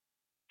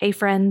Hey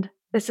friend,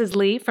 this is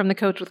Lee from the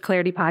Coach with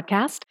Clarity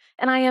podcast,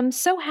 and I am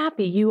so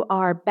happy you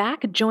are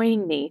back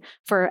joining me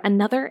for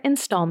another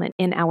installment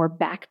in our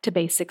Back to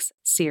Basics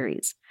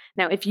series.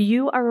 Now, if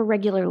you are a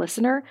regular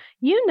listener,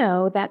 you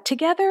know that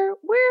together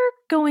we're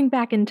going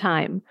back in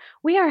time.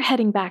 We are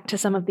heading back to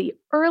some of the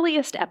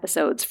earliest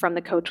episodes from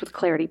the Coach with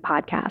Clarity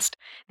podcast.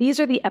 These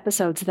are the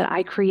episodes that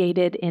I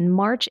created in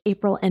March,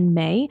 April, and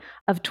May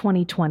of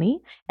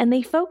 2020, and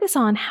they focus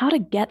on how to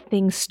get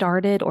things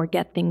started or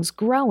get things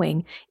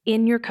growing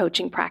in your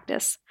coaching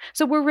practice.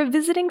 So we're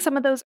revisiting some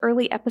of those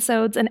early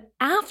episodes, and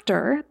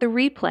after the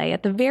replay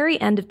at the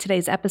very end of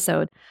today's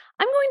episode,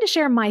 I'm going to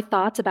share my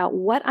thoughts about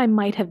what I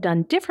might have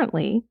done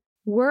differently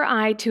were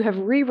I to have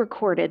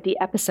re-recorded the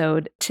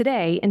episode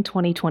today in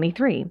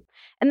 2023.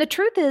 And the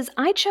truth is,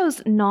 I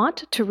chose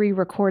not to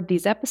re-record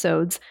these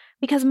episodes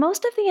because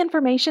most of the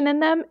information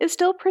in them is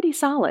still pretty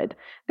solid.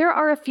 There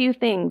are a few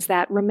things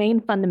that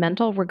remain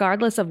fundamental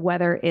regardless of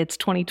whether it's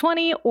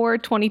 2020 or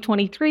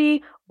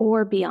 2023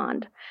 or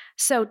beyond.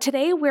 So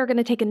today we're going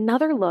to take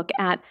another look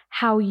at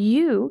how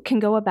you can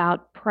go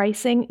about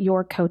pricing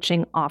your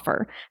coaching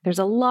offer. There's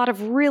a lot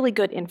of really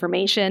good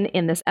information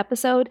in this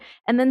episode,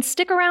 and then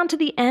stick around to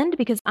the end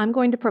because I'm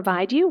going to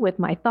provide you with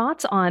my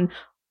thoughts on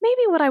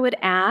maybe what I would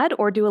add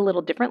or do a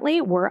little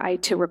differently were I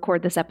to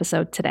record this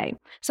episode today.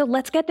 So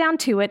let's get down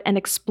to it and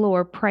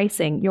explore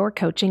pricing your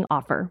coaching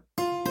offer.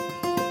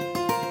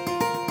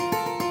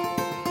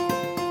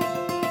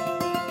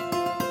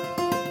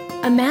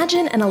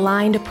 Imagine an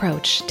aligned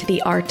approach to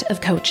the art of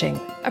coaching,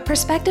 a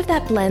perspective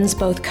that blends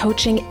both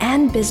coaching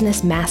and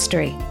business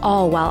mastery,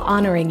 all while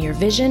honoring your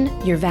vision,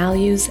 your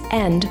values,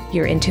 and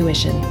your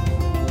intuition.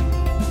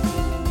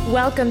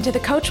 Welcome to the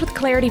Coach with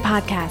Clarity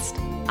podcast.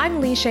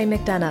 I'm Lee Shea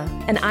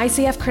McDonough, an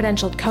ICF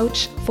credentialed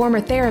coach,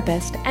 former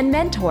therapist, and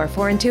mentor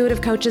for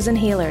intuitive coaches and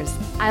healers.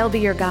 I'll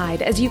be your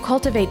guide as you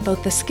cultivate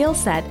both the skill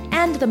set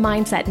and the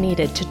mindset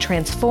needed to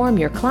transform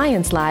your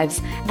clients'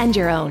 lives and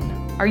your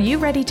own. Are you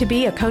ready to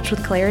be a coach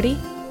with clarity?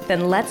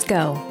 Then let's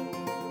go.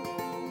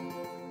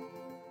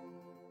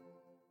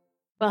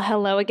 Well,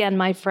 hello again,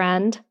 my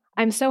friend.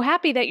 I'm so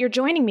happy that you're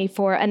joining me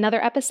for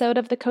another episode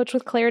of the Coach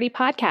with Clarity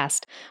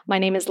podcast. My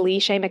name is Lee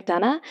Shea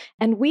McDonough,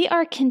 and we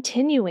are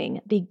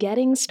continuing the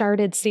Getting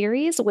Started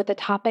series with a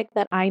topic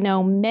that I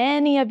know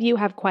many of you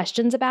have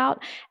questions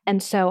about,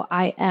 and so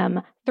I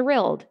am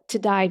thrilled to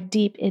dive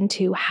deep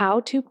into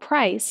how to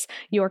price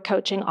your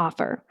coaching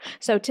offer.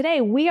 So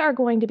today we are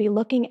going to be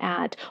looking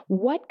at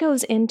what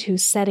goes into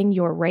setting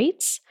your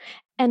rates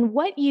and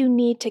what you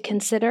need to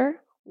consider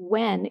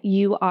when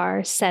you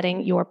are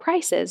setting your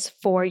prices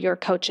for your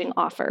coaching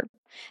offer.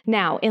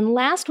 Now, in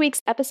last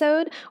week's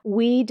episode,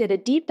 we did a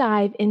deep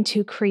dive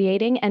into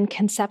creating and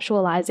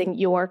conceptualizing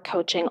your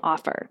coaching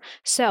offer.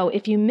 So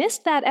if you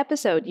missed that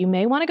episode, you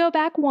may want to go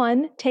back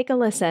take a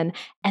listen,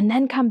 and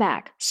then come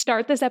back.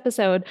 Start this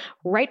episode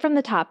right from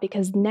the top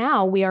because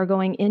now we are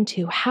going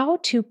into how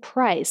to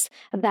price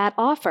that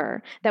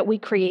offer that we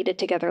created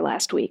together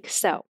last week.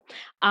 So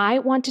I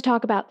want to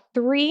talk about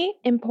 3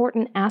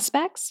 important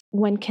aspects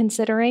when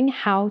considering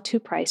how to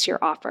price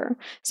your offer.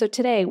 So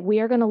today we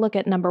are going to look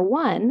at number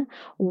 1,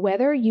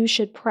 whether you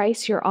should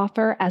price your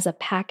offer as a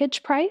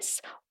package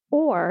price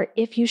or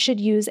if you should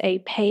use a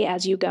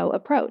pay-as-you-go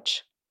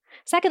approach.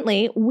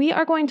 Secondly, we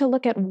are going to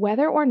look at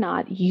whether or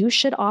not you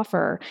should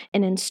offer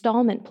an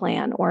installment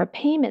plan or a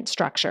payment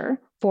structure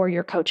for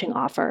your coaching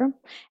offer.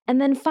 And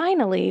then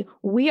finally,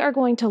 we are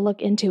going to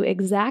look into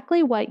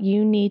exactly what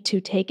you need to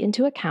take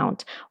into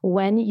account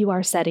when you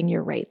are setting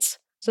your rates.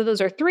 So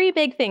those are 3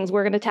 big things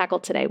we're going to tackle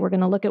today. We're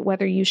going to look at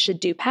whether you should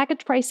do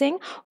package pricing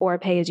or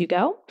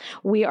pay-as-you-go.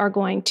 We are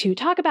going to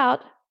talk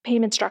about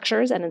payment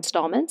structures and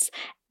installments.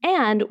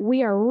 And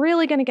we are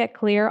really going to get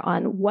clear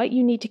on what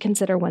you need to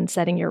consider when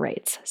setting your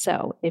rates.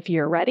 So if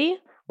you're ready,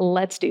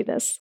 let's do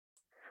this.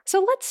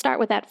 So let's start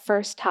with that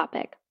first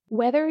topic,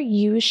 whether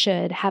you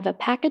should have a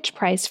package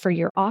price for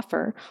your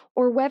offer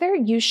or whether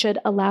you should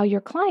allow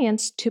your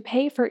clients to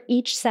pay for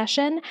each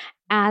session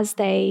as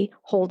they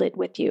hold it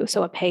with you.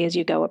 So a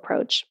pay-as-you-go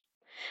approach.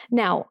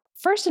 Now,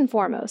 first and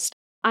foremost,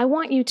 I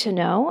want you to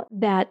know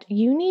that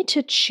you need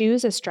to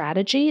choose a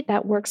strategy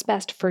that works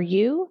best for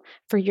you,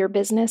 for your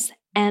business,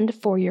 and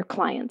for your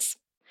clients.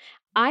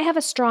 I have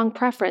a strong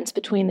preference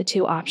between the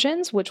 2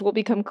 options, which will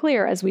become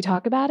clear as we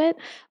talk about it.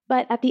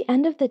 But at the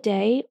end of the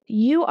day,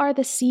 you are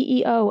the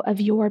CEO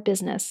of your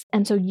business.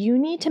 And so you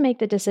need to make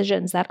the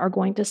decisions that are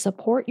going to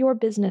support your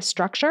business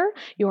structure,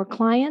 your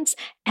clients,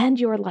 and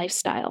your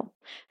lifestyle.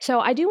 So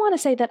I do want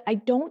to say that I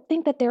don't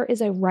think that there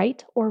is a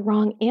right or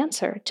wrong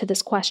answer to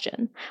this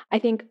question. I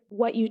think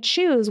what you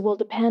choose will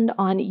depend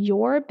on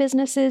your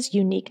business's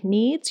unique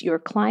needs, your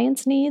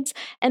clients' needs,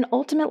 and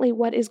ultimately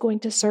what is going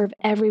to serve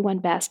everyone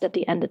best at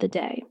the end of the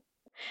day.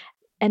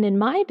 And in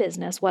my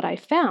business, what I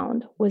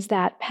found was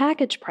that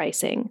package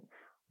pricing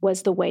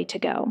was the way to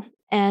go.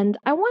 And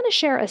I want to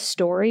share a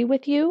story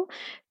with you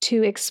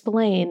to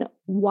explain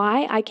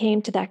why I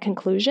came to that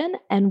conclusion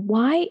and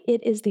why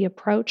it is the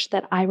approach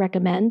that I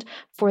recommend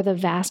for the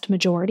vast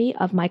majority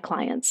of my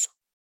clients.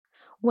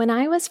 When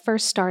I was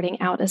first starting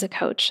out as a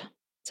coach,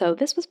 So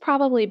this was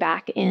probably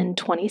back in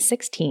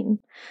 2016.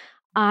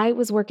 I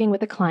was working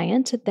with a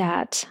client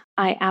that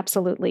I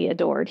absolutely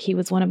adored. He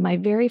was one of my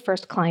very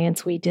first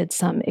clients. We did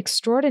some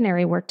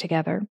extraordinary work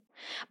together.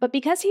 But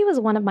because he was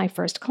one of my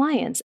first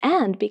clients,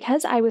 and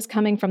because I was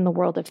coming from the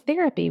world of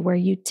therapy, where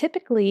you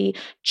typically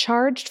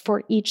charged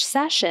for each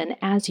session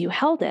as you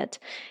held it,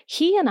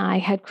 he and I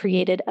had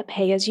created a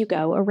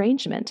pay-as-you-go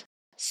arrangement.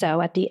 So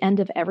at the end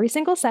of every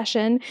single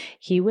session,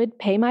 he would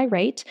pay my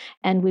rate,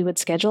 and we would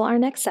schedule our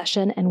next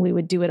session, and we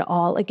would do it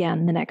all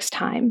again the next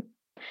time.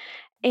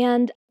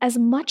 And as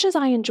much as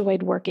I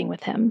enjoyed working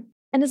with him,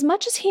 and as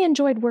much as he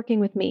enjoyed working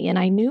with me, and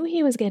I knew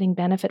he was getting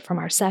benefit from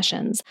our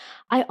sessions,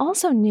 I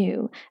also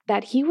knew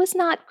that he was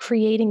not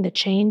creating the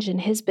change in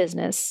his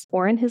business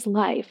or in his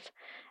life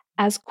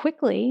as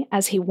quickly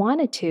as he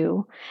wanted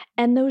to,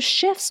 and those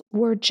shifts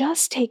were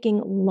just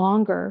taking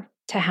longer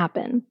to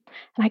happen.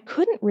 And I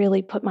couldn't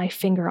really put my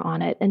finger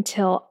on it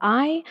until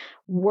I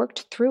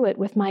worked through it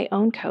with my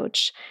own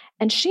coach.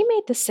 And she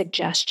made this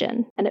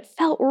suggestion, and it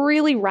felt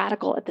really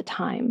radical at the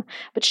time,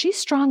 but she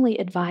strongly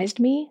advised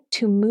me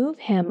to move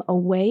him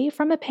away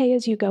from a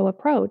pay-as-you-go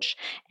approach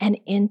and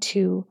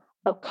into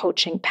a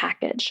coaching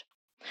package.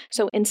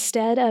 So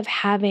instead of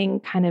having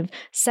kind of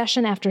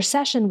session after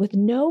session with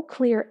no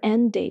clear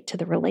end date to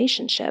the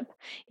relationship,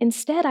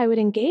 instead I would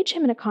engage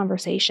him in a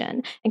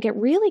conversation and get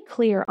really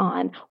clear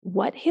on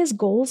what his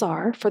goals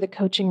are for the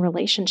coaching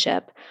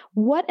relationship,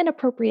 what an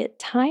appropriate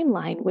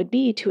timeline would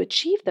be to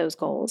achieve those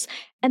goals,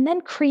 and then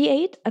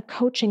create a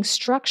coaching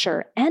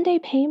structure and a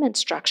payment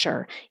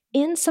structure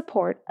in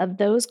support of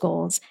those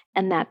goals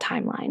and that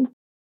timeline.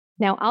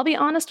 Now, I'll be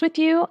honest with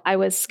you, I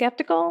was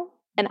skeptical.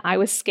 And I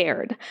was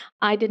scared.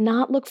 I did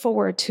not look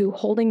forward to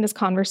holding this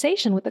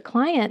conversation with a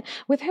client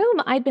with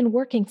whom I'd been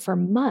working for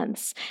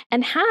months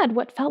and had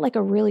what felt like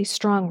a really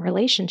strong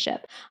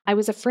relationship. I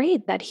was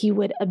afraid that he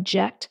would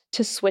object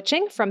to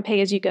switching from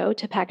pay-as-you-go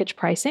to package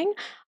pricing.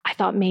 I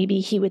thought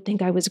maybe he would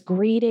think I was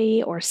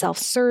greedy or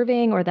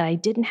self-serving or that I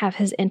didn't have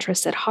his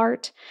interests at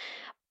heart.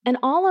 And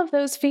all of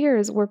those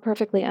fears were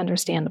perfectly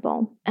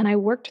understandable. And I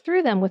worked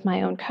through them with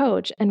my own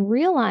coach and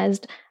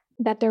realized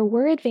that there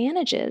were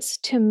advantages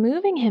to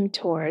moving him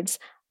towards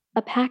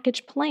a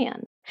package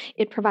plan.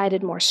 It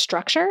provided more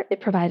structure, it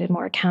provided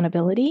more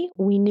accountability.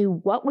 We knew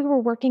what we were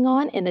working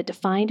on in a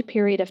defined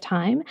period of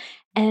time,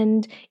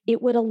 and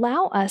it would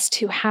allow us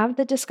to have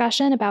the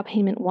discussion about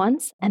payment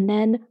once and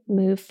then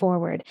move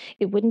forward.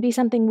 It wouldn't be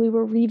something we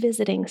were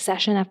revisiting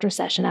session after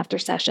session after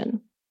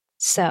session.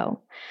 So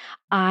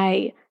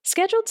I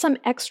scheduled some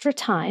extra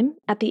time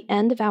at the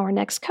end of our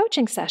next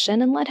coaching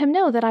session and let him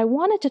know that I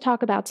wanted to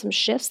talk about some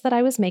shifts that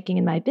I was making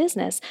in my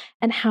business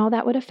and how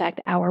that would affect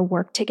our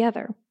work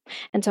together.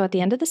 And so at the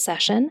end of the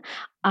session,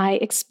 I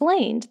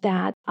explained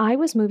that I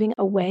was moving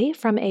away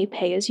from a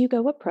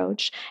pay-as-you-go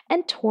approach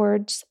and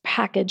towards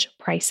package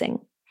pricing.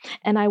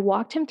 And I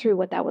walked him through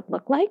what that would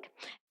look like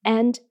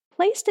and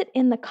placed it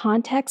in the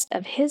context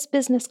of his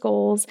business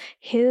goals,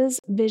 his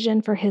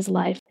vision for his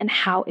life, and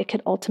how it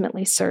could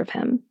ultimately serve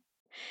him.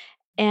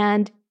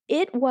 And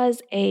it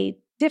was a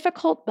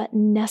difficult but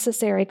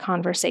necessary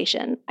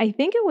conversation. I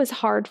think it was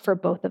hard for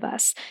both of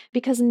us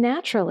because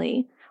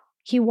naturally,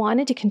 he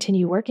wanted to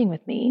continue working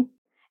with me,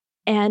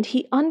 and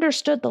he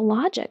understood the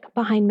logic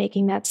behind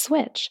making that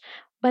switch.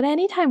 But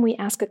anytime we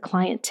ask a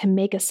client to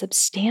make a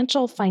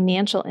substantial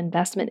financial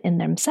investment in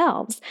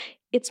themselves,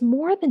 it's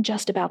more than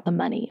just about the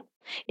money.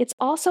 It's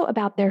also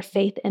about their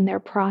faith in their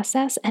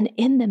process and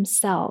in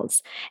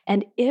themselves.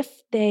 And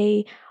if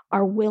they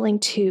are willing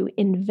to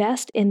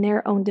invest in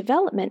their own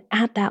development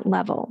at that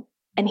level.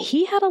 And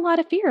he had a lot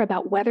of fear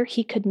about whether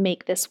he could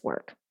make this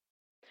work.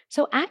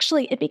 So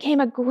actually, it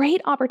became a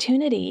great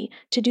opportunity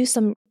to do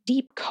some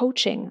deep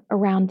coaching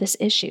around this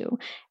issue.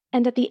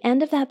 And at the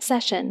end of that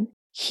session,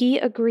 he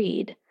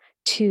agreed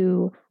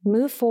to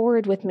move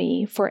forward with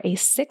me for a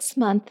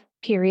 6-month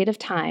period of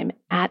time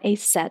at a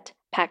set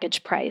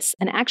package price.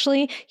 And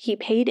actually, he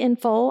paid in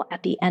full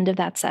at the end of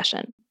that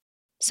session.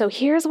 So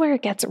here's where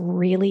it gets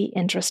really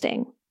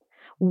interesting.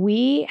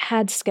 We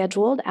had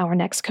scheduled our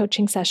next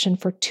coaching session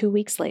for 2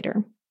 weeks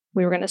later.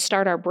 We were going to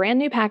start our brand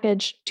new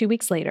package 2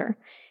 weeks later.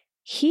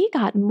 He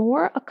got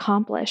more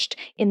accomplished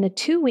in the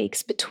 2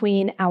 weeks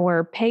between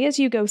our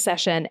pay-as-you-go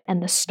session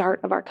and the start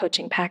of our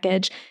coaching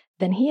package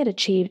than he had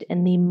achieved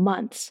in the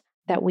months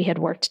that we had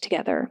worked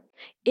together.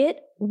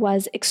 It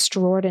was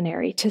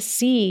extraordinary to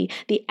see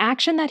the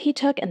action that he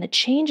took and the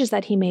changes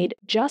that he made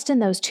just in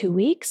those 2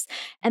 weeks.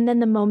 And then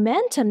the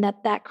momentum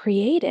that that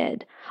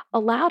created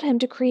allowed him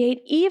to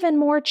create even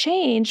more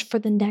change for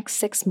the next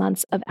 6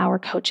 months of our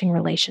coaching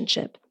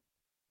relationship.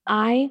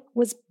 I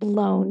was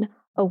blown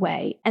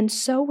away, and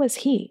so was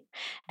he.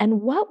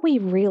 And what we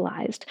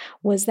realized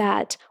was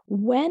that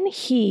when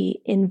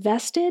he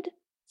invested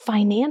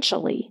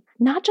financially,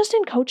 not just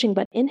in coaching,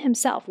 but in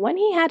himself, when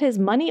he had his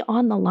money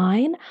on the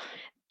line,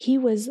 he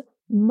was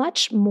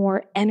much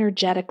more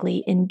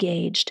energetically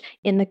engaged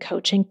in the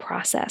coaching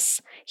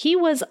process. He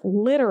was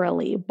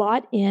literally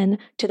bought in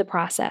to the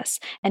process,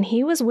 and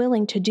he was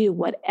willing to do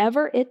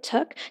whatever it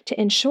took to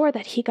ensure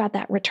that he got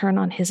that return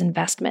on his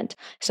investment.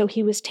 So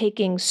he was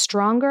taking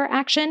stronger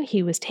action,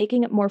 he was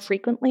taking it more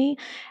frequently,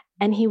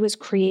 and he was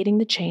creating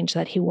the change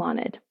that he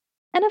wanted.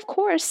 And of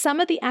course, some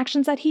of the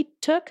actions that he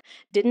took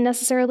didn't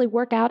necessarily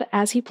work out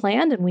as he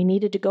planned, and we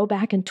needed to go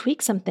back and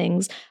tweak some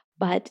things.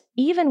 But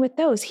even with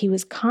those, he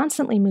was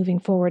constantly moving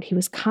forward. He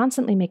was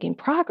constantly making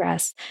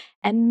progress,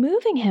 and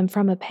moving him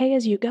from a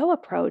pay-as-you-go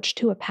approach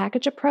to a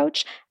package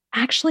approach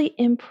actually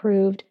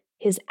improved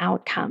his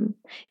outcome.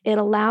 It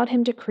allowed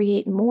him to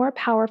create more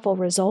powerful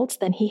results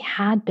than he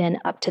had been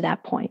up to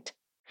that point.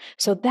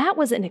 So that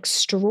was an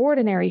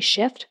extraordinary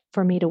shift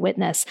for me to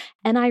witness.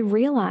 And I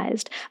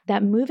realized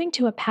that moving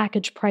to a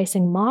package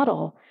pricing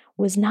model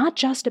was not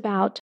just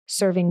about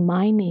serving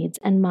my needs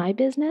and my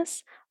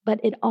business, but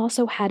it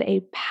also had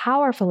a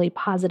powerfully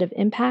positive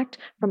impact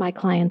for my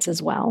clients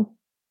as well.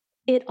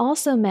 It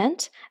also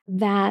meant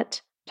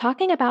that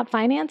talking about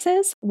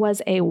finances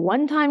was a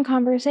one-time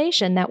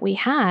conversation that we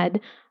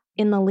had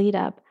in the lead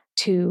up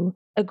to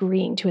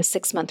agreeing to a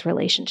 6-month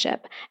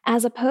relationship,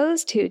 as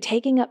opposed to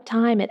taking up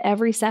time at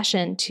every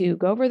session to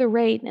go over the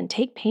rate and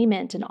take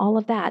payment and all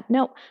of that.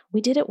 No,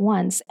 we did it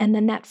once, and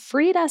then that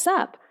freed us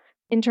up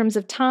in terms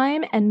of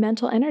time and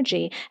mental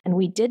energy, and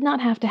we did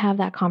not have to have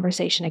that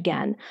conversation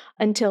again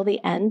until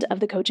the end of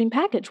the coaching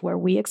package, where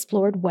we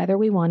explored whether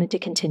we wanted to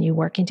continue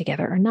working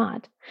together or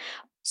not.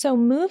 So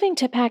moving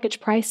to package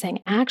pricing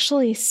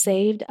actually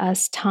saved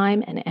us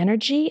time and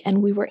energy,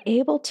 and we were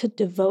able to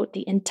devote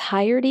the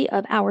entirety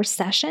of our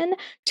session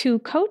to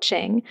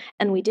coaching,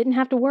 and we didn't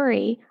have to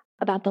worry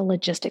about the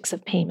logistics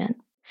of payment.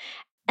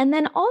 And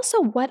then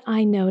also what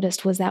I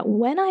noticed was that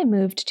when I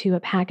moved to a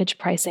package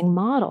pricing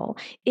model,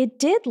 it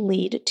did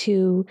lead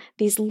to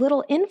these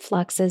little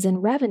influxes in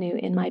revenue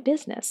in my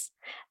business.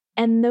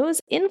 And those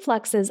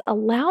influxes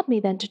allowed me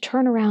then to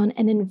turn around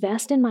and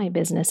invest in my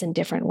business in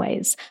different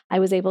ways. I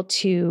was able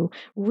to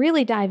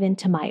really dive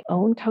into my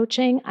own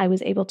coaching. I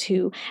was able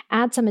to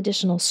add some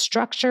additional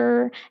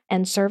structure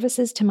and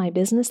services to my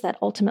business that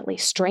ultimately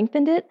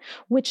strengthened it,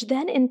 which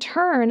then in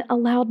turn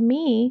allowed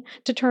me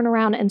to turn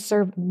around and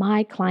serve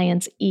my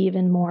clients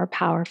even more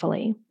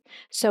powerfully.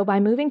 So by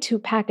moving to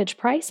package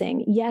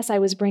pricing, yes, I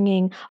was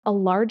bringing a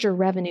larger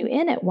revenue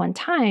in at one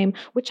time,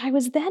 which I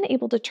was then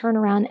able to turn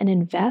around and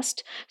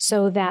invest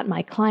so that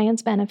my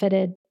clients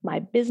benefited, my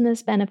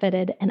business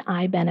benefited, and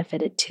I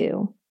benefited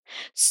too.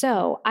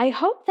 So I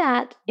hope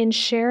that in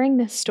sharing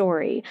this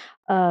story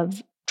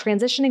of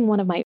transitioning one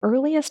of my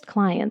earliest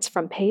clients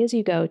from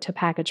pay-as-you-go to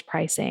package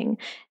pricing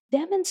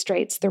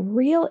demonstrates the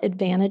real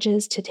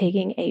advantages to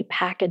taking a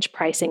package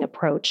pricing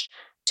approach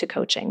to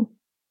coaching.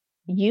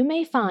 You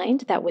may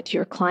find that with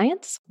your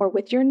clients or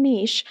with your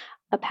niche,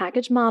 a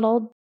package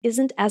model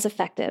isn't as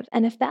effective.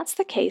 And if that's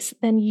the case,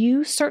 then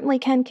you certainly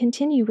can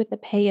continue with the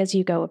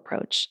pay-as-you-go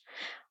approach.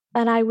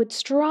 But I would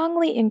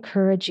strongly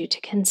encourage you to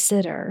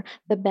consider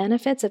the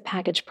benefits of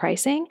package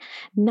pricing,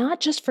 not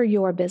just for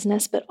your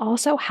business, but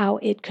also how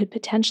it could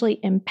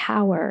potentially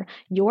empower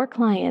your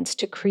clients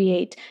to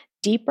create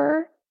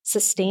deeper,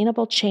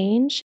 sustainable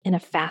change in a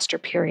faster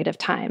period of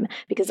time,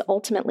 because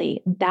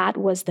ultimately that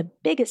was the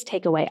biggest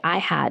takeaway I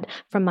had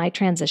from my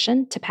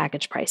transition to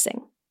package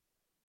pricing.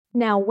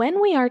 Now, when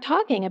we are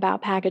talking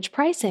about package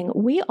pricing,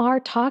 we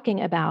are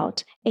talking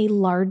about a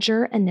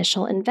larger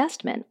initial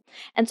investment.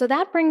 And so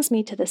that brings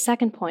me to the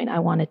second point I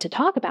wanted to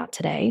talk about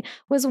today,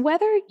 was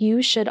whether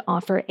you should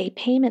offer a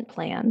payment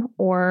plan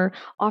or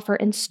offer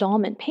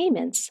installment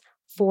payments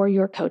for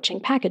your coaching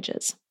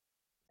packages.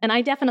 And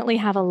I definitely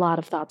have a lot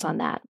of thoughts on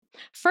that.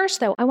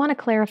 First, though, I want to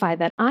clarify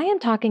that I am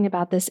talking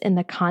about this in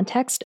the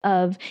context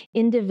of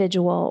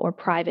individual or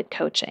private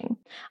coaching.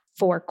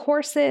 For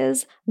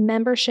courses,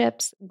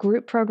 memberships,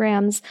 group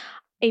programs,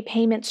 a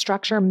payment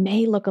structure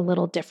may look a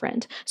little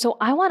different. So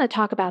I want to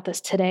talk about this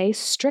today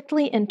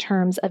strictly in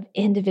terms of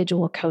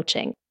individual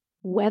coaching,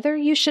 whether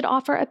you should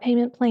offer a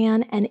payment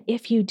plan, and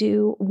if you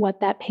do, what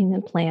that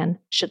payment plan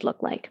should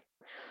look like.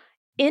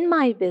 In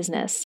my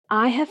business,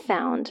 I have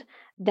found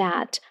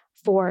that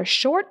for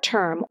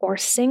short-term or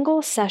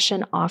single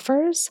session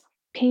offers,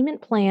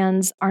 payment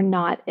plans are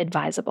not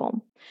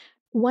advisable.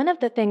 One of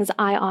the things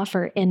I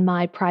offer in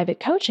my private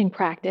coaching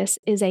practice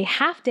is a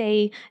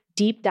half-day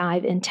deep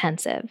dive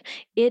intensive.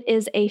 It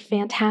is a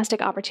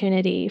fantastic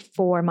opportunity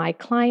for my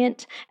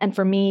client and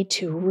for me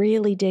to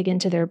really dig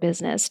into their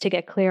business, to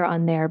get clear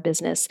on their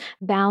business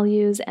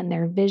values and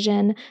their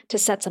vision, to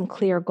set some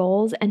clear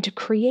goals, and to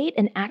create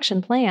an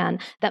action plan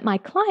that my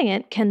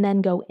client can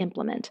then go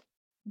implement.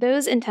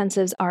 Those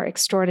intensives are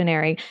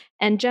extraordinary,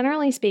 and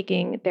generally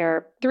speaking,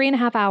 they're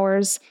 3.5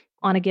 hours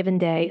on a given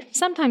day.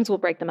 Sometimes we'll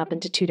break them up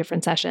into 2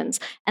 different sessions,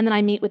 and then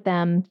I meet with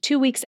them 2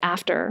 weeks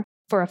after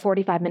for a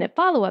 45-minute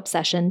follow-up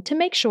session to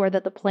make sure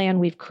that the plan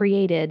we've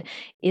created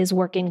is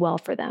working well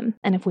for them.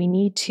 And if we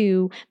need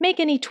to make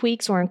any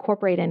tweaks or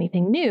incorporate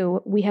anything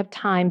new, we have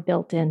time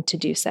built in to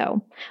do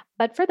so.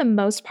 But for the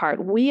most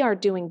part, we are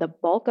doing the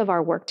bulk of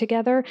our work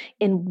together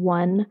in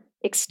one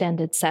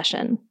extended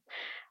session.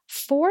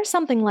 For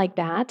something like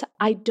that,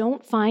 I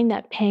don't find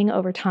that paying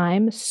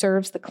overtime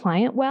serves the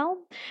client well,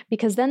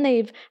 because then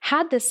they've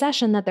had this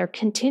session that they're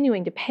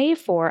continuing to pay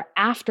for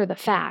after the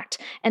fact.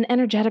 And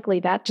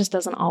energetically, that just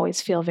doesn't always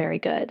feel very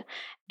good.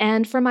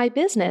 And for my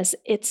business,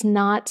 it's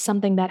not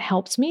something that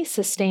helps me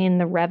sustain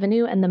the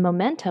revenue and the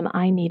momentum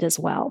I need as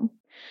well.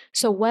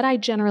 So what I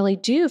generally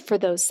do for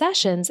those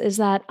sessions is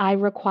that I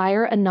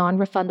require a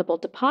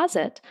non-refundable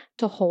deposit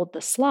to hold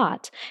the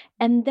slot,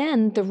 and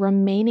then the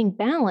remaining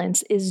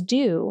balance is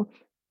due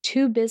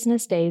 2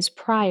 business days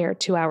prior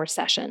to our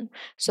session.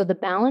 So the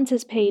balance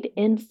is paid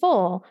in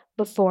full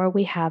before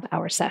we have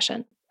our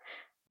session.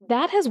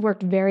 That has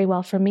worked very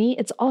well for me.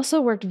 It's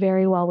also worked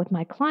very well with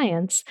my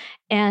clients,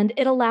 and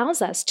it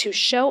allows us to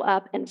show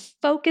up and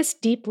focus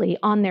deeply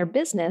on their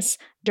business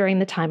during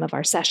the time of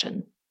our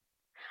session.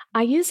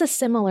 I use a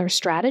similar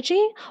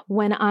strategy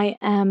when I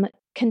am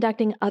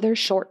conducting other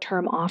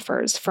short-term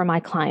offers for my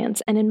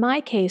clients. And in my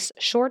case,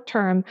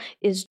 short-term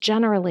is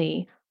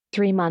generally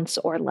 3 months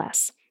or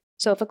less.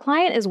 So if a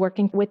client is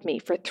working with me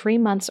for 3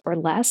 months or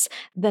less,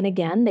 then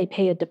again, they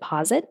pay a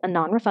deposit, a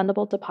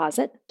non-refundable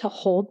deposit to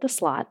hold the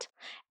slot.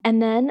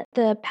 And then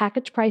the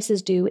package price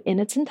is due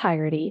in its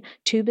entirety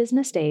 2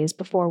 business days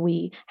before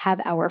we have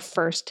our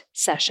first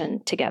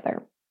session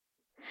together.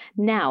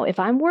 Now, if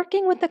I'm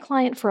working with the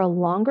client for a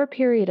longer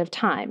period of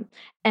time,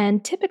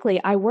 and typically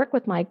I work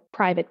with my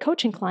private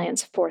coaching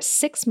clients for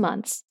 6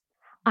 months,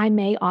 I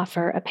may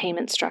offer a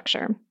payment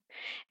structure.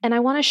 And I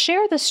want to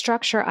share the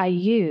structure I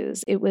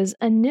use. It was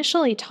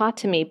initially taught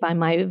to me by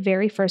my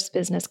very first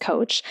business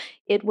coach.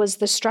 It was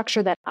the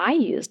structure that I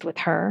used with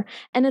her,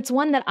 and it's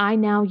one that I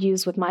now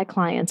use with my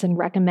clients and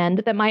recommend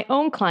that my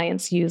own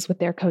clients use with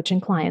their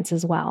coaching clients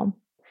as well.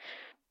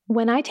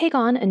 When I take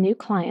on a new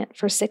client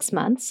for 6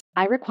 months,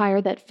 I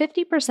require that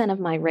 50% of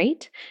my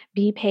rate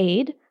be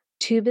paid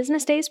 2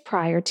 business days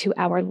prior to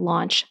our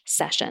launch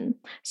session.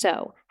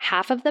 So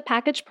half of the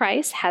package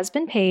price has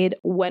been paid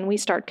when we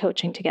start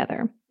coaching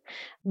together.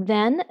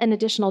 Then an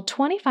additional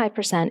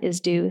 25% is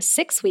due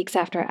 6 weeks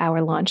after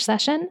our launch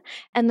session,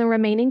 and the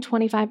remaining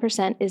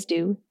 25% is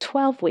due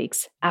 12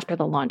 weeks after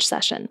the launch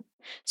session.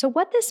 So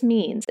what this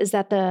means is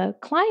that the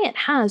client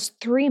has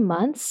 3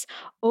 months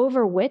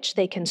over which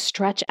they can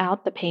stretch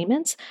out the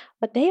payments,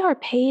 but they are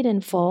paid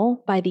in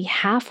full by the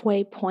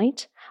halfway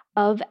point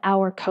of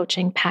our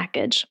coaching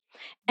package.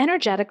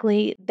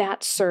 Energetically,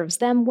 that serves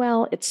them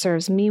well, it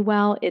serves me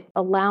well, it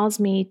allows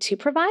me to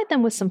provide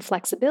them with some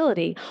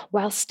flexibility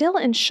while still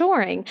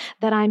ensuring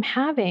that I'm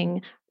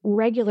having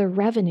regular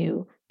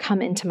revenue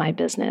come into my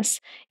business.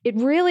 It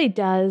really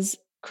does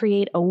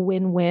create a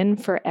win-win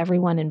for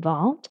everyone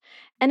involved.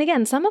 And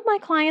again, some of my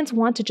clients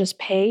want to just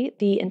pay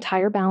the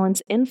entire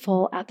balance in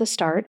full at the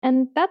start,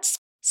 and that's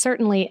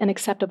certainly an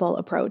acceptable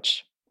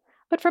approach.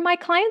 But for my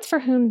clients for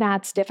whom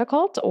that's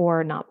difficult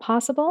or not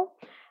possible,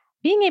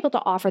 being able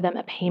to offer them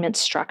a payment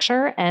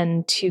structure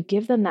and to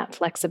give them that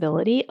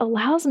flexibility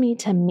allows me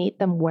to meet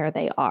them where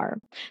they are.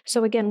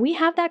 So again, we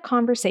have that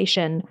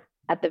conversation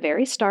at the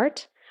very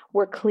start.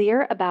 We're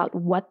clear about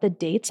what the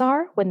dates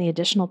are when the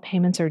additional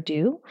payments are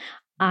due.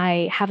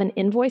 I have an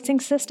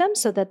invoicing system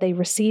so that they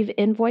receive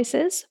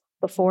invoices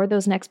before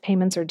those next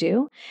payments are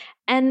due.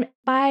 And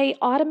by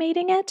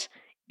automating it,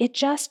 it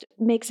just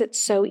makes it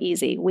so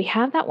easy. We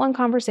have that one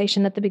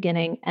conversation at the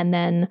beginning, and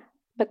then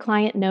the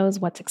client knows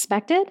what's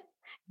expected.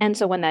 And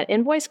so when that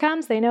invoice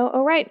comes, they know,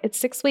 oh, right, it's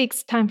 6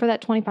 weeks, time for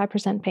that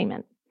 25%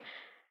 payment.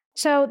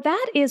 So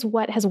that is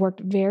what has worked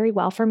very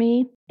well for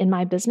me in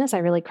my business. I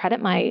really credit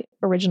my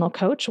original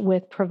coach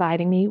with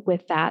providing me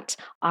with that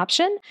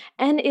option.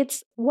 And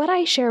it's what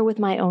I share with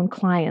my own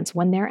clients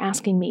when they're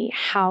asking me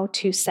how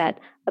to set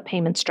a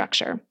payment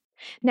structure.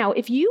 Now,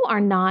 if you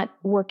are not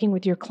working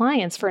with your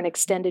clients for an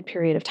extended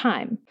period of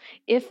time,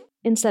 if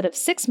instead of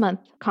 6-month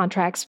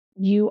contracts,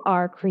 you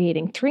are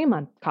creating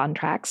 3-month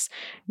contracts,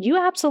 you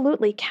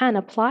absolutely can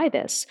apply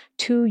this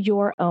to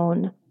your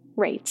own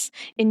rates.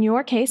 In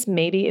your case,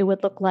 maybe it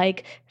would look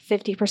like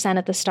 50%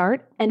 at the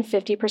start and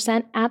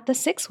 50% at the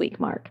 6-week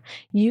mark.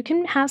 You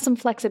can have some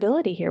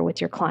flexibility here with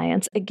your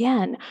clients.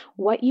 Again,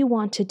 what you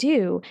want to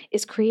do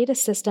is create a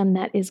system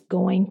that is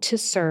going to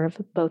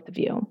serve both of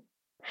you.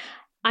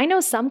 I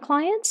know some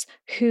clients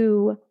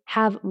who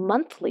have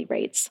monthly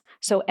rates.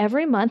 So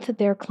every month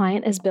their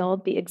client is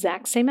billed the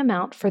exact same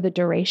amount for the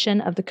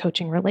duration of the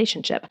coaching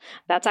relationship.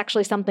 That's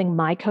actually something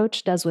my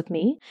coach does with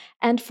me.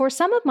 And for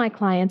some of my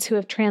clients who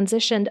have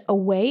transitioned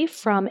away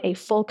from a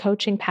full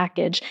coaching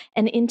package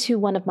and into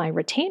one of my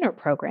retainer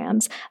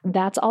programs,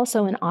 that's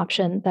also an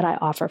option that I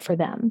offer for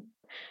them.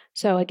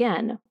 So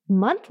again,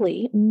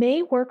 monthly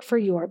may work for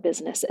your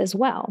business as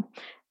well.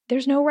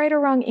 There's no right or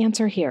wrong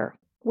answer here.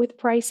 with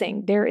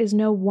pricing, there is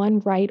no one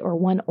right or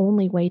one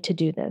only way to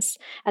do this.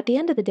 At the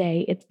end of the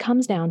day, it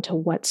comes down to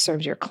what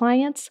serves your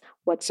clients,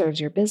 what serves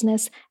your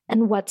business,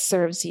 and what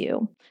serves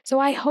you. So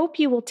I hope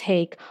you will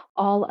take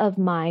all of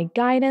my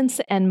guidance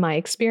and my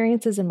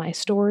experiences and my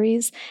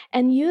stories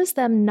and use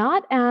them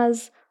not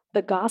as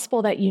the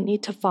gospel that you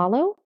need to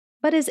follow,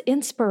 but as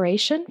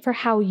inspiration for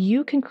how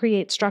you can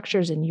create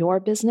structures in your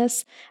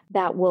business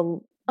that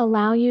will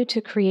allow you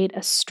to create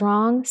a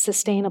strong,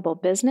 sustainable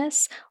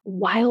business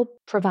while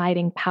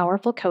providing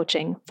powerful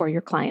coaching for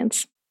your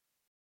clients.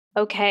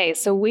 Okay,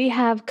 so we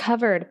have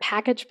covered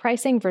package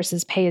pricing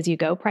versus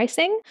pay-as-you-go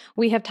pricing.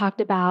 We have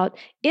talked about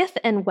if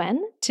and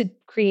when to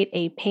create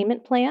a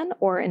payment plan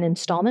or an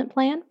installment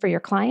plan for your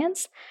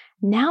clients.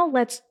 Now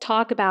let's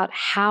talk about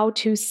how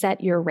to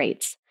set your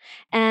rates.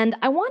 And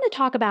I want to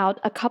talk about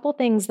a couple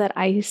things that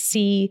I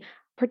see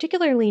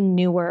particularly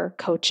newer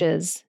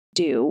coaches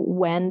do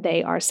when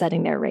they are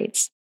setting their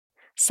rates.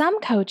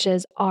 Some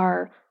coaches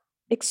are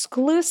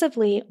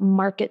exclusively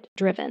market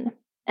driven.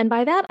 And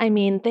by that, I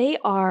mean they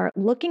are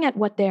looking at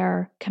what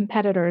their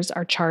competitors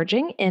are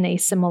charging in a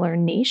similar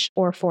niche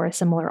or for a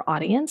similar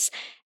audience,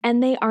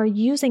 and they are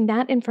using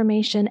that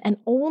information and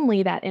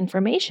only that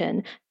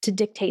information to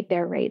dictate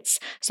their rates.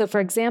 So for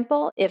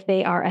example, if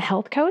they are a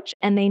health coach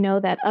and they know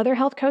that other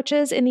health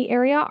coaches in the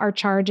area are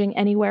charging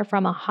anywhere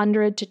from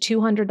 $100 to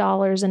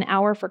 $200 an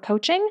hour for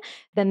coaching,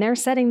 then they're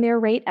setting their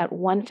rate at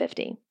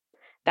 $150.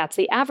 That's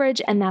the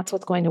average, and that's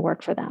what's going to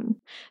work for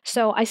them.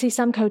 So I see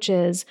some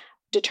coaches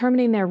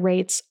determining their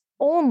rates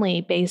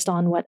only based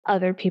on what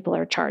other people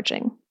are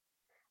charging.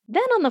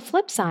 Then on the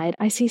flip side,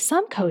 I see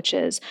some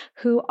coaches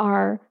who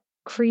are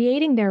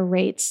creating their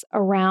rates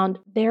around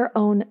their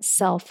own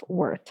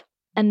self-worth.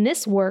 And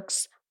this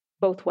works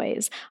both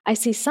ways. I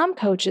see some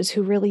coaches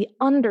who really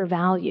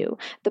undervalue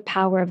the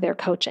power of their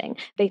coaching.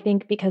 They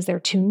think because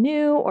they're too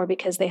new or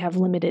because they have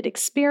limited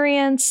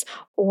experience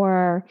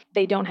or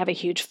they don't have a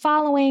huge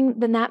following,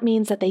 then that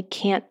means that they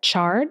can't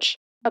charge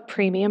a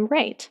premium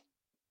rate.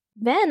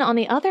 Then on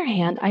the other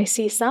hand, I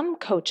see some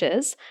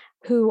coaches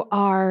who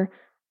are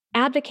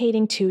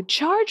advocating to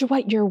charge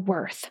what you're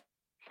worth.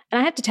 And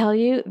I have to tell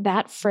you,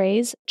 that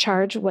phrase,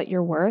 charge what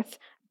you're worth,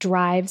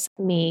 drives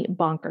me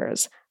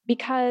bonkers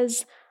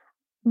because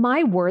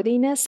my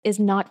worthiness is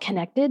not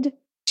connected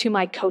to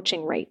my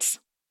coaching rates.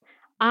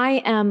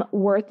 I am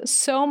worth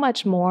so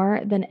much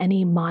more than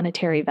any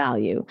monetary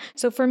value.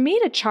 So for me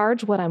to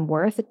charge what I'm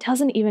worth, it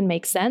doesn't even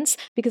make sense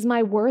because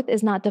my worth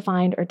is not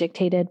defined or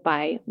dictated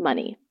by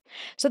money.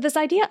 So this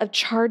idea of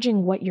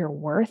charging what you're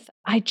worth,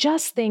 I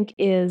just think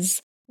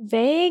is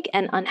vague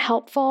and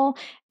unhelpful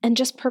and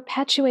just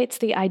perpetuates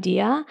the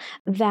idea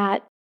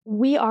that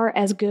we are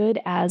as good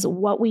as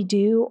what we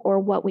do or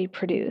what we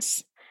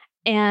produce.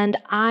 And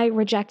I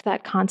reject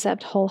that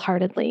concept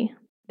wholeheartedly.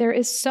 There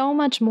is so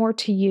much more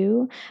to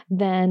you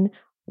than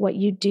what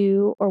you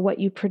do or what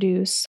you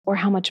produce or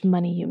how much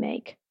money you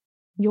make.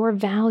 Your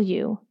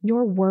value,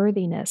 your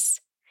worthiness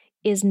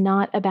is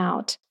not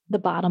about the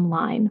bottom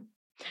line.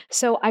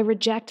 So I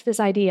reject this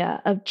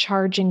idea of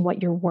charging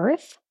what you're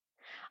worth.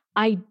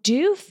 I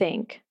do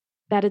think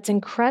that it's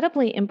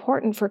incredibly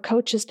important for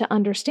coaches to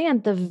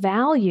understand the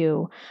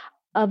value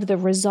of the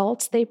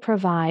results they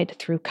provide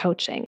through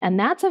coaching. And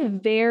that's a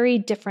very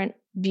different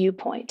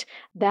viewpoint.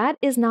 That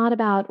is not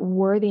about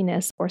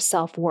worthiness or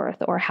self-worth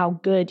or how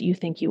good you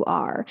think you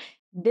are.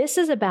 This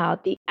is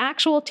about the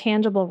actual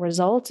tangible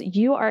results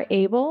you are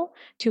able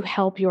to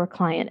help your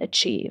client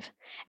achieve.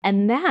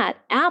 And that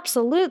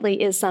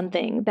absolutely is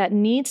something that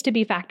needs to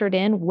be factored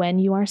in when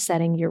you are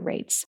setting your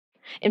rates.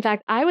 In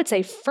fact, I would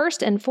say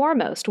first and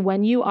foremost,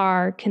 when you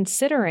are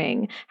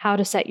considering how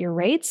to set your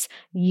rates,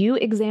 you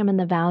examine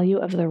the value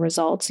of the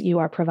results you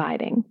are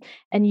providing,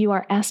 and you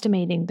are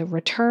estimating the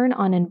return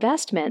on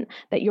investment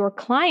that your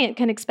client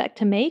can expect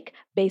to make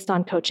based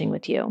on coaching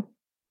with you.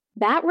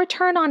 That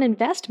return on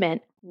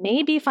investment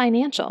may be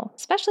financial,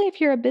 especially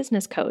if you're a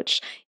business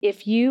coach.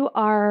 If you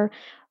are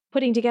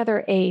putting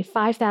together a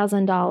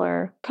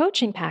 $5,000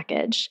 coaching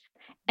package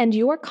and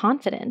you're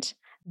confident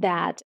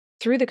that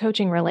through the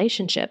coaching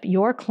relationship,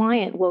 your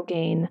client will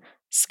gain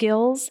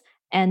skills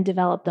and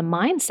develop the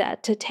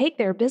mindset to take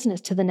their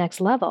business to the next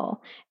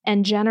level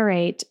and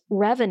generate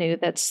revenue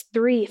that's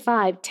 3,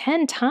 5,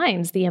 10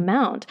 times the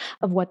amount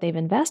of what they've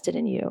invested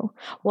in you.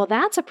 Well,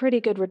 that's a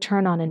pretty good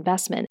return on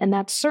investment, and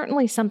that's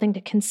certainly something to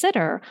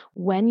consider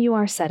when you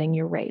are setting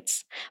your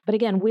rates. But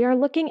again, we are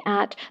looking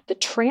at the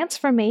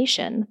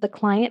transformation the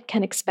client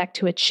can expect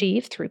to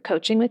achieve through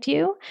coaching with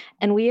you,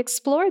 and we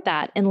explored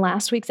that in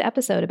last week's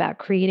episode about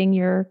creating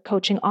your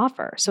coaching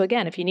offer. So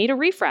again, if you need a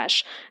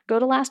refresh, go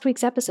to last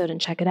week's episode and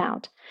check it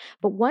out.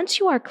 But once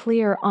you are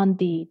clear on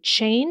the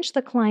change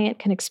the client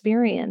can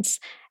experience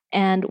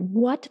and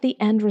what the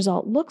end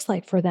result looks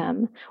like for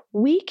them,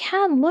 we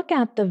can look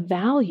at the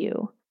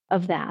value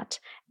of that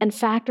and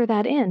factor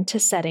that into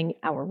setting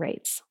our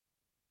rates.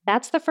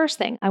 That's the first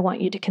thing I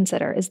want you to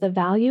consider is the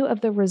value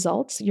of the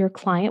results your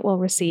client will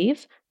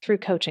receive through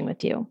coaching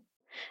with you.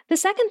 The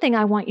second thing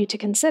I want you to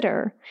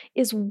consider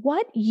is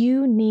what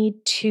you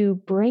need to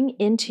bring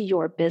into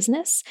your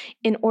business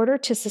in order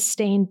to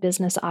sustain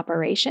business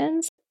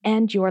operations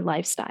and your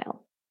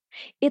lifestyle.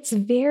 It's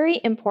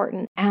very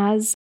important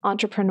as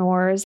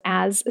entrepreneurs,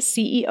 as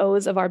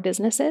CEOs of our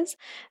businesses,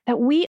 that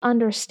we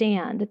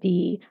understand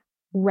the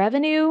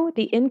revenue,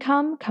 the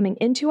income coming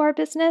into our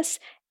business,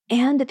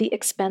 and the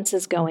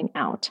expenses going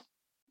out.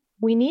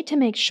 We need to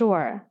make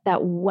sure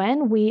that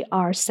when we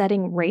are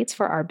setting rates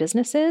for our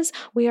businesses,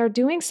 we are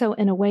doing so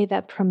in a way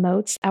that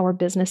promotes our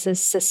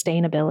business's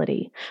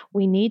sustainability.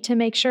 We need to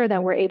make sure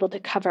that we're able to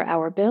cover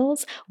our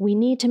bills. We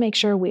need to make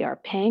sure we are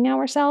paying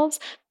ourselves,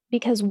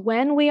 because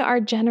when we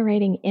are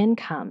generating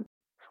income,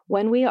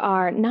 when we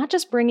are not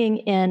just bringing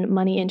in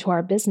money into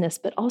our business,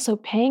 but also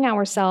paying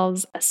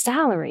ourselves a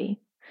salary,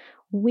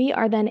 we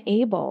are then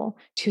able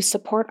to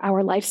support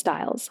our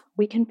lifestyles.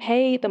 We can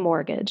pay the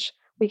mortgage.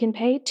 We can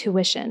pay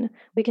tuition,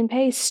 we can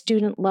pay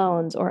student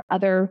loans or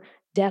other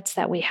debts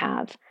that we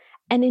have.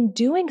 And in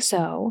doing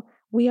so,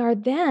 we are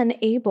then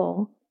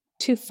able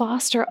to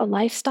foster a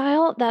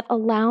lifestyle that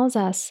allows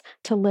us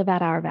to live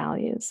at our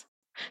values.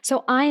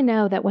 So I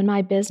know that when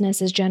my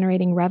business is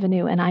generating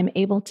revenue and I'm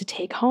able to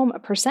take home a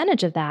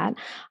percentage of that,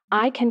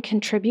 I can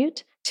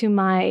contribute to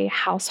my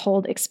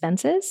household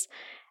expenses.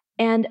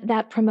 And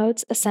that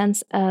promotes a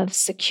sense of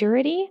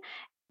security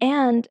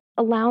and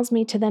allows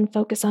me to then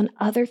focus on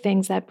other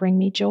things that bring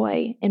me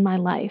joy in my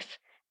life.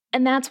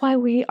 And that's why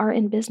we are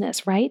in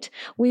business, right?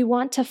 We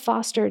want to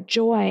foster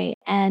joy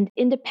and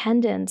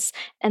independence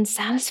and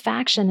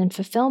satisfaction and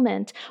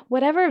fulfillment.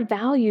 Whatever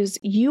values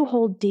you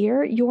hold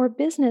dear, your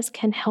business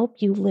can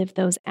help you live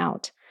those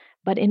out.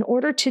 But in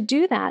order to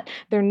do that,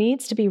 there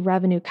needs to be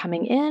revenue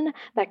coming in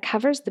that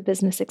covers the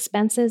business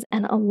expenses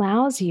and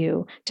allows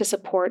you to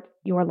support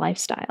your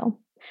lifestyle.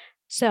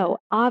 So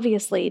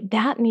obviously,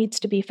 that needs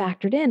to be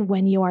factored in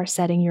when you are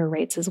setting your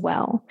rates as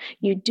well.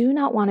 You do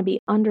not want to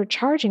be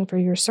undercharging for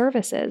your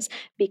services,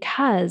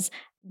 because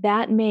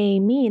that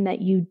may mean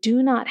that you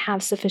do not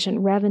have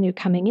sufficient revenue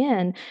coming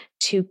in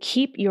to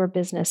keep your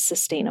business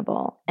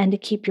sustainable and to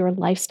keep your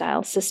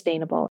lifestyle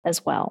sustainable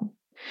as well.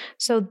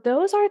 So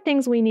those are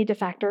things we need to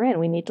factor in.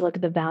 We need to look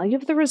at the value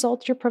of the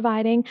results you're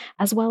providing,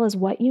 as well as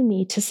what you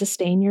need to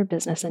sustain your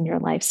business and your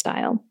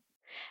lifestyle.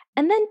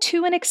 And then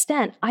to an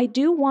extent, I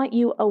do want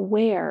you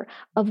aware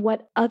of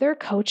what other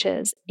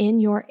coaches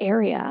in your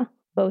area,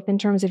 both in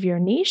terms of your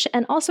niche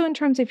and also in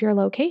terms of your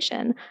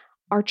location,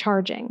 are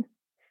charging.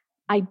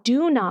 I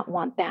do not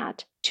want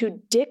that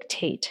to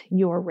dictate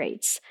your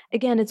rates.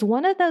 Again, it's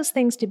one of those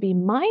things to be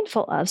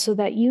mindful of so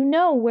that you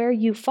know where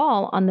you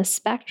fall on the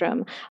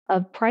spectrum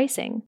of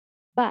pricing,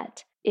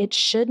 but it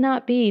should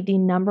not be the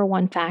number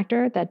one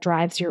factor that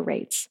drives your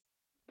rates.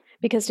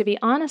 Because to be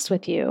honest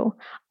with you,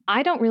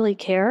 I don't really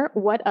care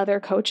what other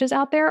coaches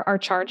out there are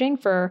charging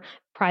for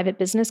private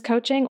business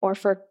coaching or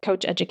for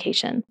coach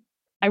education.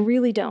 I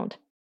really don't,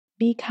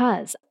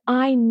 because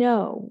I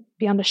know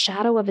beyond a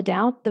shadow of a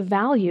doubt the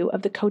value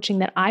of the coaching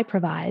that I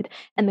provide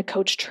and the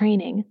coach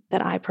training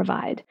that I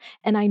provide.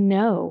 And I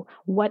know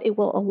what it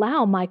will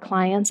allow my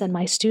clients and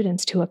my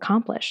students to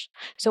accomplish.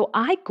 So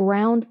I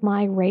ground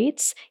my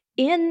rates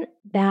in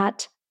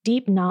that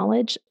deep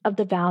knowledge of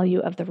the value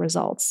of the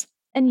results.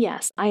 And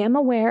yes, I am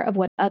aware of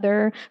what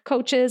other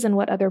coaches and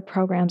what other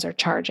programs are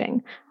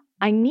charging.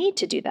 I need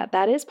to do that.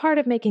 That is part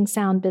of making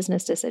sound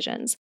business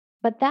decisions.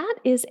 But that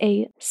is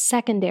a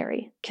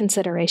secondary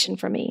consideration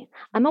for me.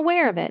 I'm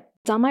aware of it.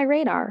 It's on my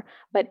radar,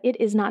 but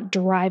it is not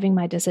driving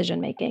my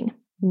decision making.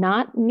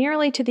 Not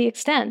nearly to the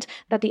extent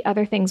that the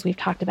other things we've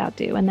talked about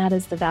do, and that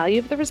is the value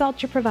of the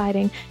results you're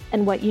providing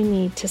and what you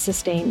need to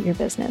sustain your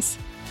business.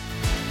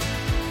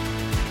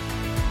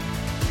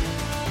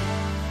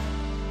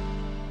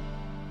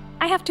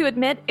 I have to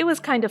admit, it was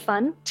kind of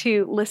fun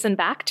to listen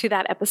back to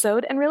that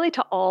episode and really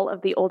to all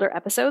of the older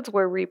episodes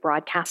we're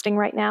rebroadcasting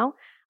right now.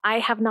 I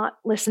have not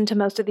listened to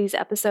most of these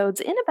episodes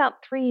in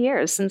about 3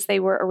 years since they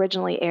were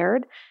originally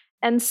aired.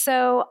 And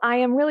so I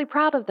am really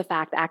proud of the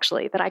fact,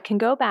 actually, that I can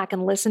go back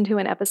and listen to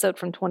an episode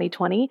from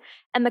 2020,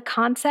 and the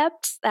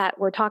concepts that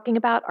we're talking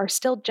about are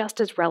still just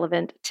as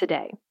relevant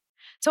today.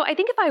 So I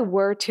think if I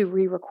were to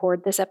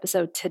re-record this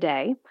episode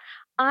today,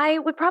 I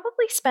would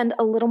probably spend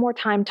a little more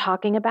time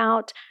talking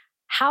about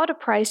how to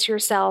price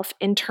yourself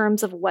in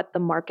terms of what the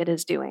market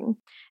is doing.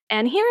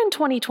 And here in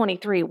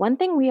 2023, one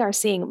thing we are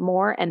seeing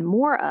more and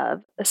more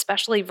of,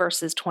 especially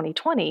versus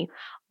 2020,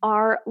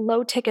 are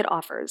low ticket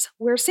offers.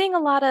 We're seeing a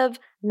lot of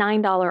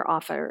 $9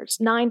 offers,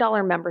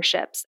 $9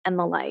 memberships, and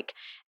the like.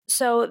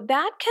 So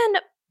that can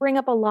bring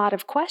up a lot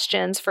of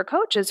questions for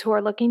coaches who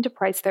are looking to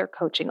price their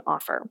coaching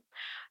offer.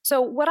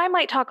 So what I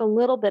might talk a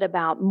little bit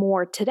about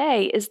more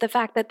today is the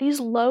fact that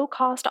these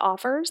low-cost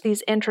offers,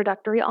 these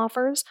introductory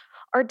offers,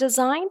 are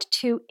designed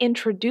to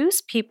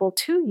introduce people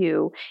to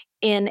you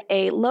in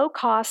a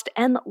low-cost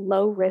and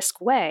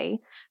low-risk way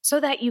so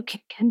that you can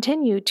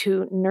continue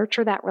to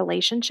nurture that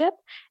relationship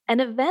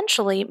and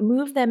eventually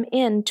move them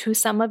into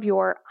some of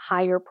your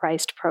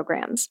higher-priced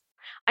programs.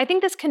 I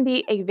think this can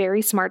be a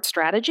very smart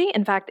strategy.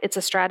 In fact, it's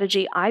a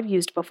strategy I've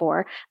used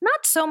before,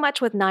 not so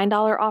much with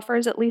 $9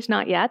 offers, at least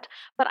not yet,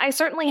 but I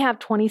certainly have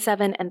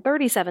 $27 and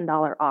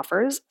 $37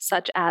 offers,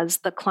 such as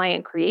the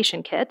Client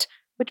Creation Kit,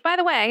 which, by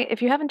the way,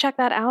 if you haven't checked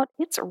that out,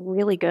 it's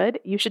really good.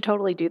 You should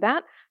totally do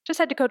that. Just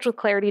head to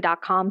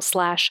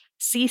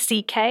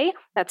coachwithclarity.com/CCK.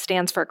 That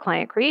stands for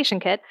Client Creation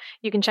Kit.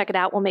 You can check it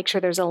out. We'll make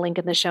sure there's a link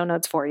in the show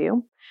notes for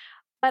you.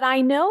 But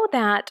I know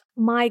that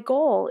my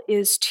goal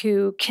is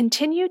to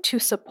continue to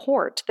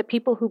support the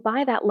people who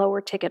buy that lower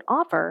ticket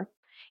offer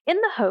in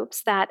the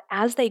hopes that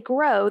as they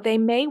grow, they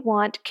may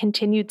want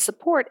continued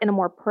support in a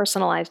more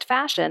personalized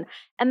fashion.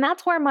 And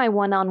that's where my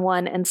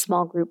one-on-one and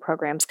small group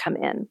programs come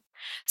in.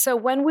 So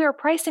when we're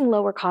pricing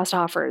lower cost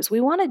offers,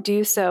 we want to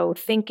do so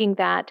thinking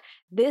that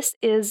this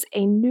is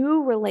a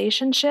new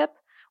relationship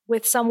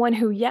with someone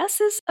who,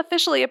 yes, is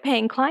officially a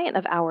paying client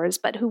of ours,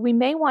 but who we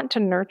may want to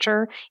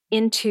nurture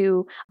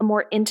into a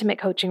more intimate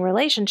coaching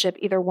relationship,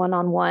 either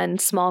one-on-one,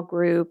 small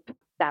group,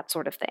 that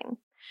sort of thing.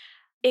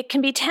 It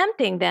can be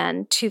tempting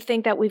then to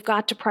think that we've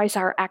got to price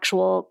our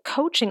actual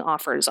coaching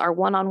offers, our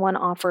one-on-one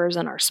offers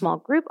and our small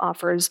group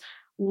offers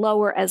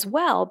lower as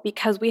well,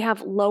 because we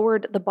have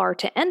lowered the bar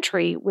to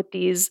entry with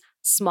these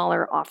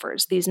smaller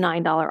offers, these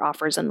 $9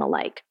 offers and the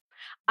like.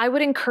 I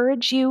would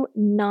encourage you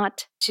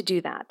not to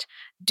do that.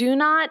 Do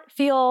not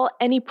feel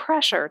any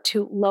pressure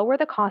to lower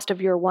the cost of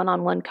your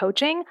one-on-one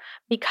coaching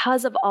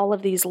because of all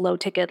of these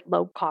low-ticket,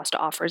 low-cost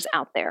offers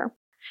out there.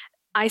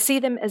 I see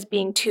them as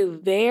being two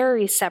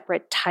very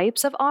separate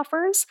types of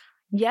offers.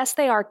 Yes,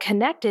 they are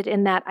connected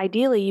in that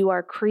ideally you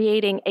are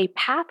creating a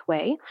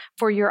pathway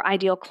for your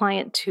ideal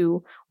client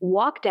to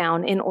walk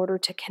down in order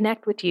to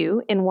connect with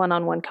you in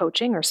one-on-one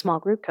coaching or small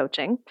group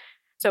coaching.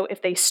 So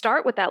if they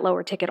start with that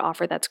lower ticket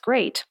offer, that's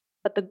great.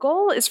 But the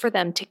goal is for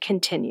them to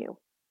continue.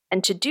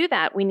 And to do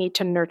that, we need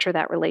to nurture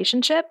that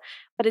relationship.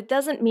 But it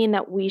doesn't mean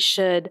that we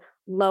should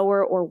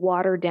lower or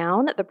water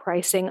down the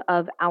pricing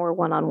of our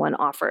one-on-one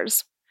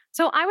offers.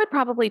 So I would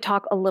probably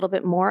talk a little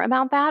bit more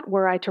about that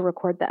were I to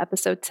record the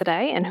episode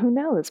today. And who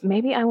knows,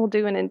 maybe I will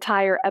do an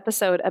entire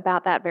episode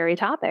about that very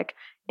topic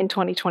in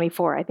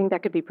 2024. I think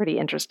that could be pretty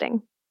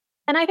interesting.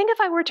 And I think if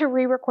I were to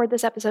re-record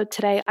this episode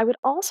today, I would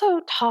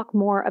also talk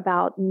more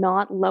about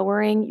not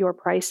lowering your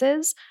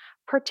prices,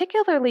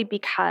 particularly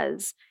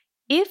because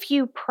if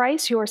you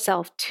price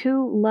yourself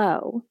too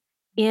low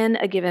in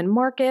a given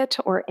market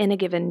or in a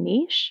given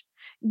niche,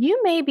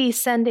 you may be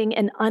sending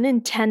an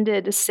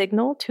unintended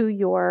signal to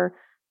your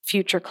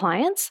future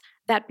clients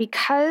that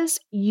because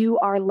you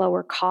are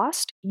lower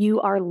cost, you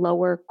are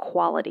lower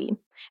quality.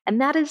 And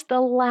that is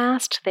the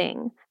last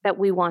thing that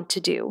we want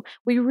to do.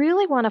 We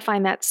really want to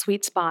find that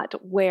sweet spot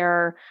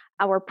where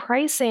our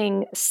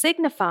pricing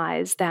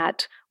signifies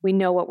that we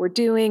know what we're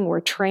doing, we're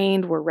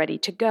trained, we're ready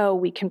to go,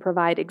 we can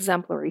provide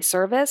exemplary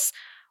service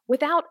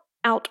without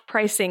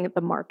outpricing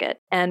the market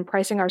and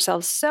pricing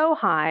ourselves so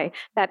high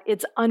that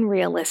it's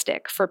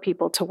unrealistic for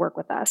people to work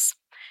with us.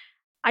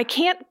 I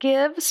can't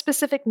give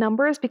specific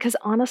numbers because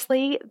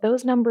honestly,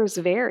 those numbers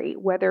vary,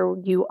 whether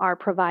you are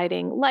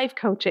providing life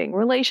coaching,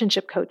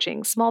 relationship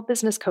coaching, small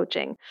business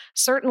coaching.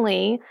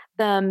 Certainly,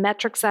 the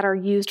metrics that are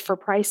used for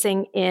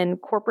pricing in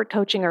corporate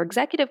coaching or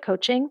executive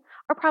coaching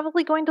are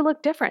probably going to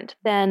look different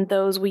than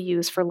those we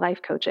use for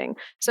life coaching.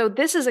 So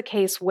this is a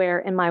case where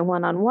in my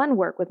one-on-one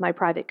work with my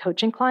private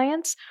coaching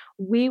clients,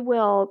 we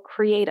will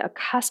create a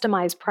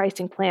customized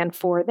pricing plan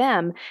for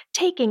them,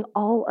 taking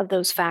all of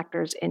those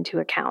factors into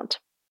account.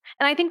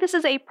 And I think this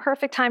is a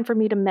perfect time for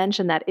me to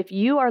mention that if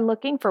you are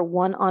looking for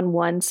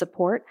one-on-one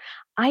support,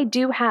 I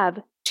do have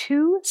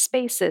 2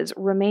 spaces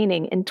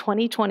remaining in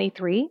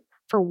 2023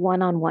 for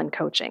one-on-one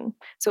coaching.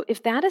 So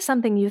if that is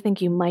something you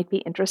think you might be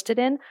interested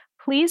in,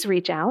 please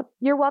reach out.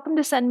 You're welcome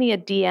to send me a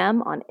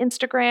DM on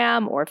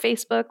Instagram or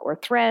Facebook or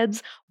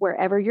Threads,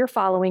 wherever you're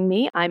following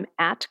me. I'm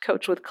at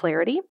Coach with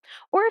Clarity.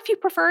 Or if you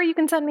prefer, you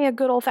can send me a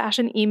good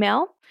old-fashioned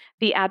email.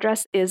 The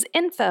address is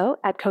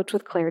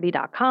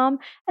info@coachwithclarity.com.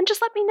 And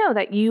just let me know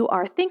that you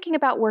are thinking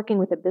about working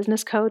with a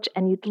business coach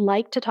and you'd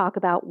like to talk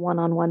about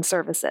one-on-one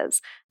services.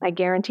 I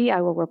guarantee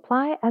I will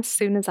reply as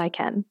soon as I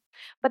can.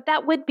 But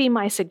that would be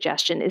my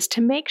suggestion, is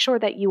to make sure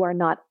that you are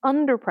not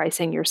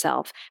underpricing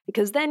yourself,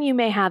 because then you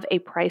may have a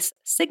price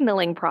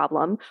signaling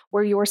problem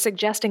where you're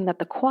suggesting that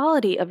the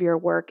quality of your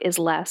work is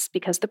less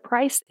because the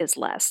price is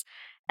less.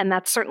 And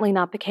that's certainly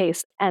not the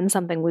case and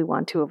something we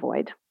want to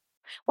avoid.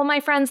 Well, my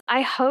friends,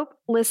 I hope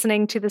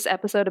listening to this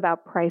episode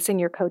about pricing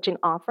your coaching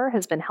offer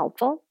has been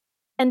helpful.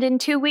 And in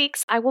 2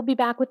 weeks, I will be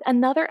back with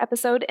another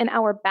episode in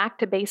our Back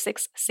to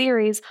Basics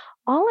series,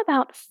 all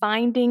about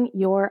finding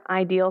your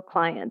ideal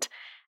client.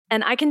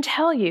 And I can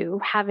tell you,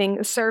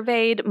 having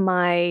surveyed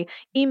my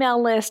email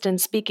list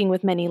and speaking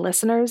with many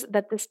listeners,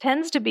 that this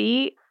tends to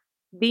be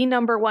the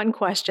number one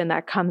question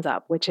that comes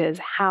up, which is,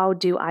 how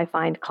do I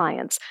find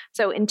clients?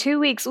 So in 2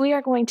 weeks, we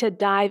are going to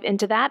dive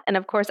into that. And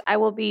of course, I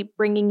will be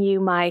bringing you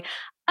my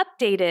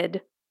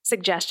updated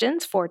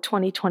suggestions for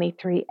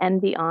 2023 and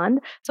beyond.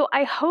 So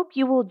I hope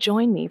you will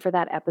join me for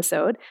that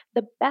episode.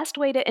 The best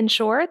way to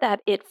ensure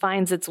that it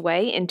finds its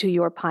way into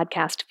your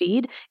podcast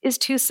feed is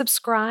to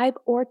subscribe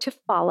or to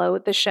follow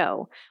the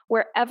show.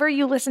 Wherever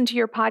you listen to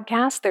your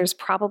podcast, there's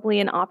probably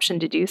an option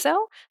to do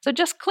so. So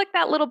just click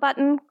that little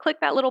button, click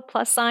that little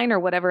plus sign or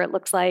whatever it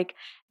looks like.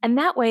 And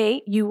that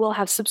way you will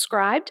have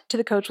subscribed to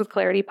the Coach with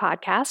Clarity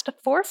podcast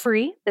for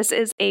free. This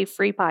is a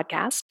free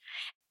podcast.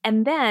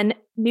 And then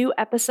new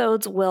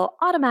episodes will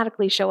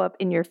automatically show up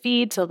in your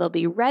feed, so they'll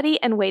be ready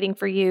and waiting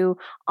for you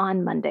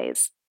on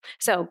Mondays.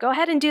 So go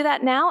ahead and do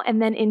that now,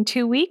 and then in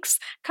 2 weeks,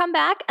 come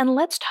back and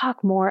let's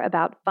talk more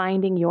about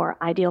finding your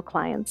ideal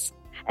clients.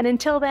 And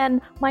until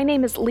then, my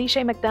name is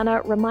Leisha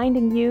McDonough,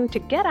 reminding you to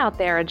get out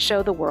there and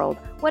show the world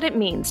what it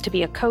means to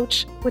be a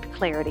coach with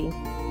clarity.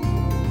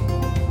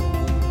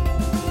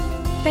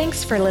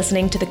 Thanks for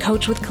listening to the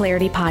Coach with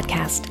Clarity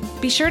podcast.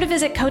 Be sure to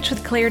visit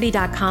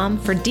coachwithclarity.com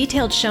for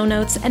detailed show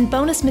notes and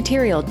bonus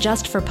material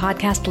just for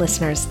podcast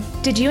listeners.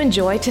 Did you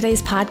enjoy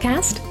today's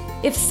podcast?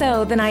 If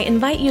so, then I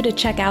invite you to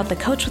check out the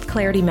Coach with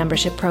Clarity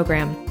membership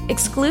program,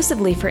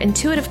 exclusively for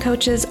intuitive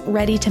coaches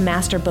ready to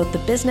master both the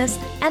business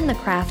and the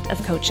craft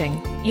of coaching.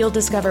 You'll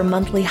discover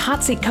monthly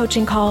hot seat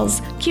coaching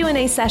calls,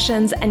 Q&A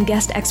sessions, and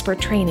guest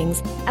expert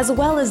trainings, as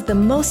well as the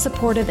most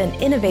supportive and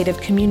innovative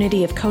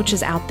community of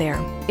coaches out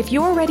there. If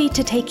you're ready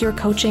to take your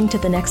coaching to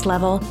the next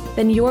level,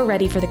 then you're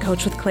ready for the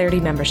Coach with Clarity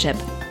membership.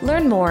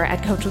 Learn more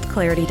at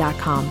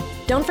coachwithclarity.com.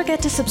 Don't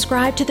forget to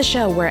subscribe to the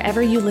show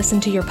wherever you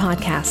listen to your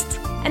podcasts.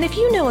 And if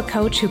you know a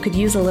coach who could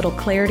use a little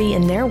clarity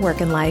in their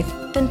work and life,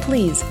 then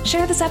please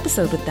share this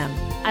episode with them.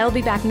 I'll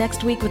be back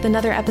next week with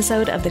another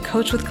episode of the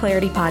Coach with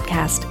Clarity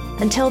podcast.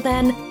 Until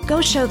then,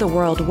 go show the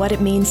world what it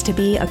means to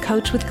be a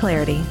coach with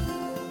clarity.